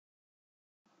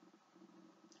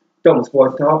Don't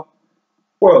Sports Talk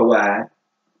worldwide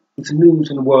with some news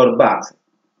from the world of boxing.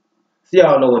 So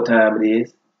y'all know what time it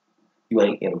is. You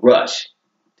ain't in a rush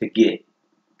to get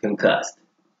concussed.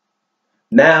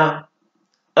 Now,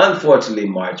 unfortunately,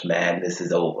 March Madness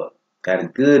is over. Got a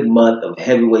good month of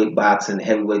heavyweight boxing.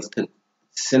 Heavyweights took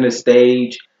center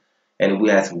stage, and we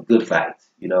had some good fights.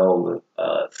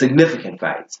 Significant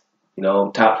fights.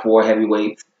 Top four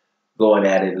heavyweights going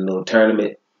at it in a little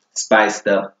tournament, spiced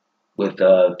up with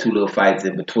two little fights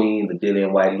in between. The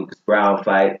Dillian Whyte Lucas Brown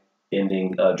fight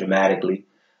ending dramatically.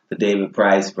 The David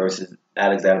Price versus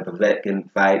Alexander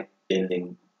Povetkin fight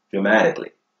ending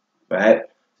dramatically. Right?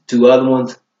 Two other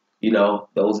ones,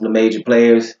 those are the major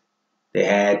players. They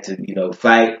had to,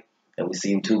 fight, and we've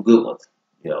seen two good ones.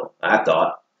 I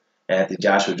thought. After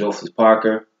Joshua Joseph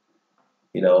Parker,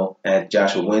 and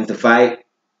Joshua wins the fight,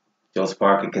 Joseph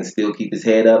Parker can still keep his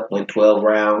head up, win 12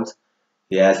 rounds.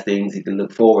 He has things he can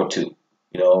look forward to.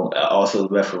 Also the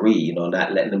referee,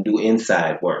 not letting him do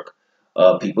inside work.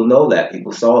 People know that.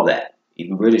 People saw that,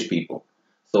 even British people.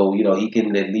 So, he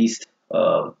can at least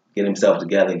get himself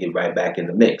together and get right back in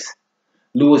the mix.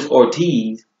 Luis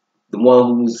Ortiz, the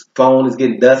one whose phone is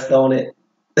getting dust on it,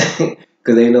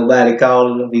 because ain't nobody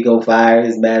calling him. He gonna fire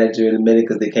his manager in a minute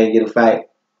because they can't get a fight.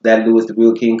 That Luis the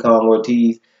Real King Kong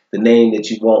Ortiz, the name that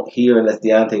you won't hear unless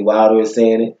Deontay Wilder is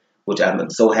saying it, which I'm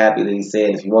so happy that he's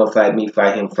saying, if you want to fight me,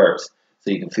 fight him first,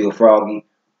 so you can feel froggy.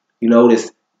 You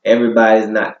notice everybody's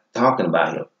not talking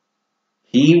about him.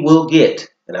 He will get,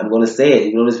 and I'm going to say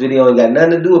it, this video ain't got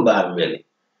nothing to do about him really,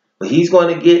 but he's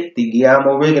going to get the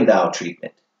Guillermo Rigondeaux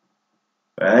treatment,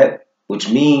 right? Which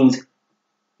means,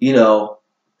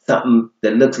 something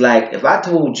that looks like, if I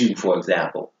told you, for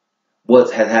example,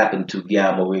 what has happened to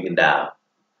Guillermo Rigondeaux,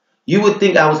 you would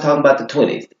think I was talking about the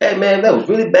 20s. Hey, man, that was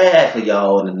really bad for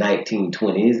y'all in the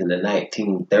 1920s and the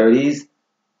 1930s.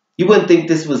 You wouldn't think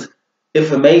this was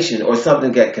information or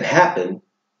something that could happen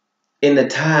in the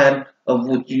time of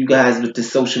what you guys with the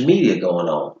social media going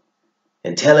on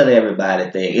and telling everybody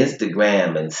things,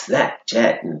 Instagram and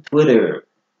Snapchat and Twitter,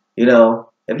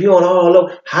 if you're on all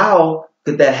over, how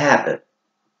could that happen?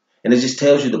 And it just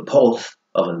tells you the pulse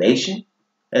of a nation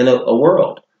and a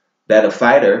world, that a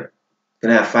fighter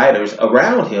can have fighters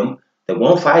around him that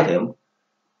won't fight him,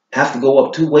 have to go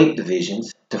up 2 weight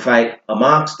divisions to fight a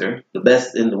monster, the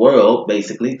best in the world,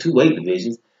 basically, 2 weight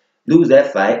divisions, lose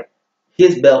that fight.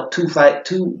 His belt,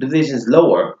 2 divisions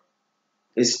lower,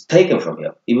 is taken from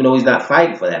him, even though he's not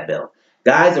fighting for that belt.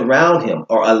 Guys around him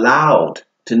are allowed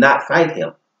to not fight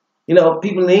him.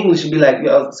 People in English should be like,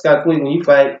 Scott Quigg, when you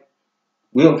fight,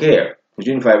 we don't care, because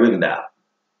you didn't fight Rigondeaux,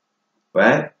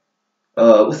 right?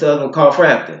 What's the other one? Carl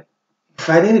Frampton.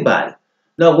 Fight anybody.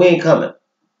 No, we ain't coming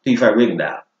till you fight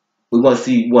Rigondeaux. We want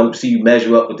to see you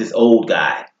measure up with this old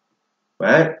guy,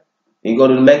 right? And you go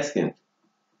to the Mexicans.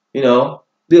 Leo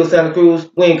Santa Cruz,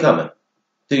 we ain't coming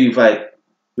till you fight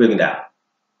Rigondeaux.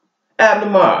 Abner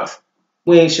Mars,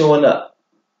 we ain't showing up.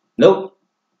 Nope,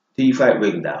 till you fight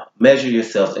Rigondeaux. Measure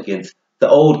yourself against the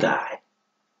old guy.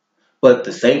 But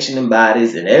the sanctioning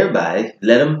bodies and everybody,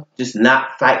 let them just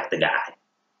not fight the guy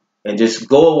and just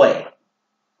go away.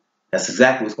 That's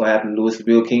exactly what's going to happen to Luis the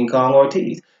Real King Kong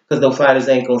Ortiz. Because those fighters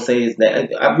ain't going to say his name.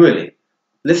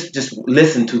 Let's just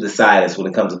listen to the silence when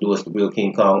it comes to Luis the Real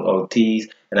King Kong Ortiz.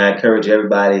 And I encourage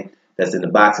everybody that's in the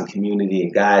boxing community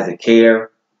and guys that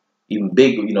care, even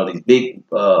big, these big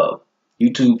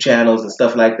YouTube channels and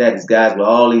stuff like that, these guys with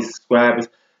all these subscribers,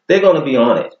 they're going to be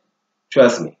on it.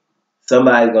 Trust me.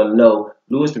 Somebody's going to know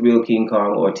Luis the Real King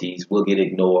Kong Ortiz will get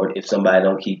ignored if somebody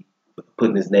don't keep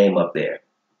putting his name up there.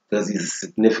 Because he's a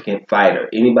significant fighter.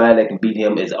 Anybody that can beat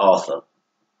him is awesome.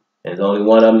 There's only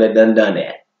one of them that done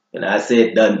that. And I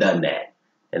said done that.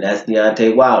 And that's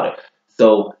Deontay Wilder.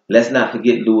 So let's not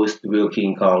forget Luis the Real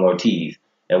King Kong Ortiz.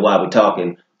 And while we're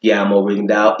talking Guillermo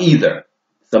Rigondeaux either.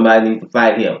 Somebody needs to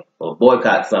fight him. Or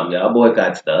boycott something. Y'all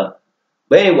boycott stuff.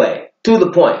 But anyway, to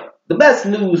the point. The best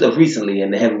news of recently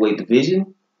in the heavyweight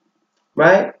division,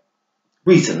 right?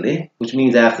 Recently, which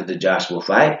means after the Joshua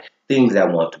fight, things I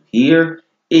want to hear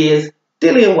is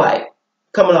Dillian Whyte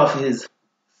coming off his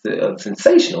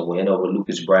sensational win over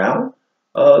Lucas Brown.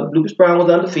 Lucas Brown was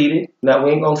undefeated. Now,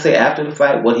 we ain't going to say after the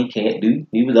fight what he can't do.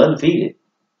 He was undefeated,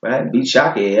 right? Beat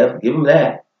Shakaev, give him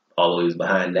that. Although he was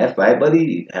behind that fight, but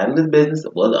he handled his business,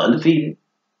 was undefeated,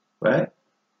 right?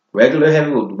 Regular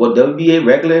heavyweight, WBA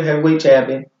regular heavyweight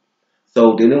champion.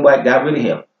 So Dillian Whyte got rid of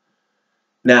him.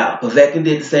 Now, Povetkin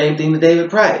did the same thing to David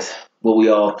Price. What we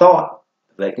all thought.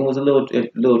 Povetkin was a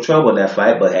little trouble in that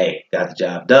fight, but hey, got the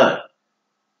job done.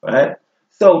 Right?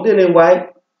 So Dillian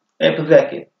Whyte and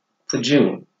Povetkin for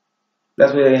June.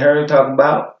 That's what they heard talking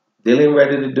about. Dillian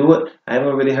ready to do it. I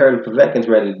haven't really heard if Povetkin's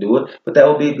ready to do it, but that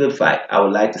would be a good fight. I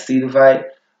would like to see the fight.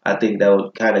 I think that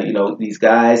would kind of, these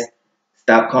guys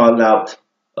stop calling out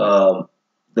the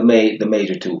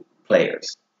major two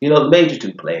players. The major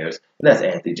two players, and that's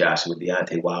Anthony Joshua,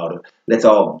 Deontay Wilder. Let's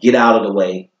all get out of the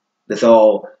way. Let's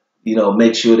all,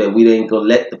 make sure that we didn't go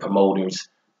let the promoters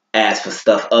ask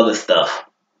for other stuff,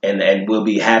 and we'll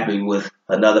be happy with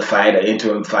another fight, an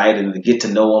interim fight, and a get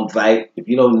to know them fight. If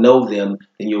you don't know them,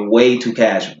 then you're way too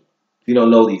casual. If you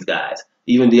don't know these guys,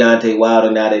 even Deontay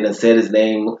Wilder, now they done said his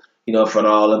name, in front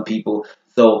of all them people.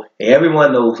 So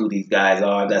everyone knows who these guys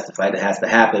are. That's the fight that has to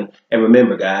happen. And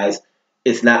remember, guys,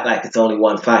 it's not like it's only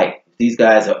one fight. These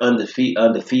guys are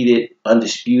undefeated,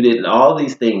 undisputed, and all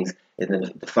these things. And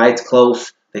if the fight's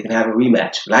close, they can have a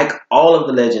rematch, like all of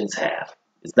the legends have.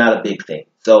 It's not a big thing.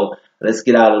 So let's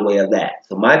get out of the way of that.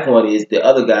 So my point is the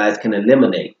other guys can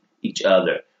eliminate each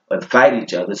other or fight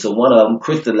each other. So one of them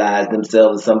crystallize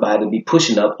themselves as somebody to be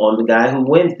pushing up on the guy who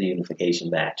wins the unification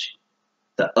match.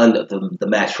 The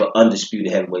match for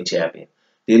undisputed heavyweight champion.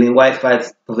 Dillian Whyte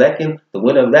fights Povetkin. The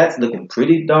winner of that's looking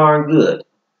pretty darn good.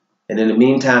 And in the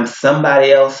meantime,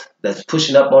 somebody else that's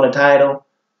pushing up on a title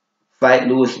fight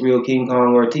Louis Real King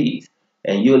Kong Ortiz.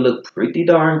 And you'll look pretty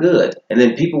darn good. And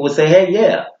then people will say, hey,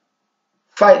 yeah,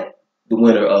 fight the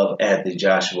winner of Anthony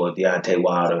Joshua or Deontay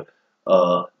Wilder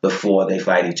before they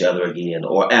fight each other again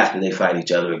or after they fight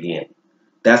each other again.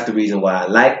 That's the reason why I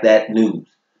like that news.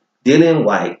 Dillian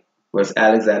Whyte versus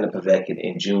Alexander Povetkin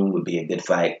in June would be a good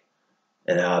fight.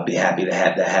 And I'll be happy to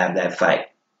have that fight.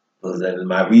 Because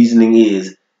my reasoning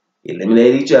is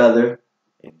eliminate each other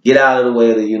and get out of the way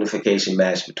of the unification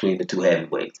match between the two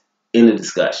heavyweights. In the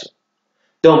discussion.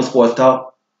 Dome Sports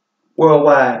Talk,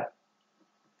 worldwide.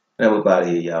 And we're out of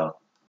here, y'all.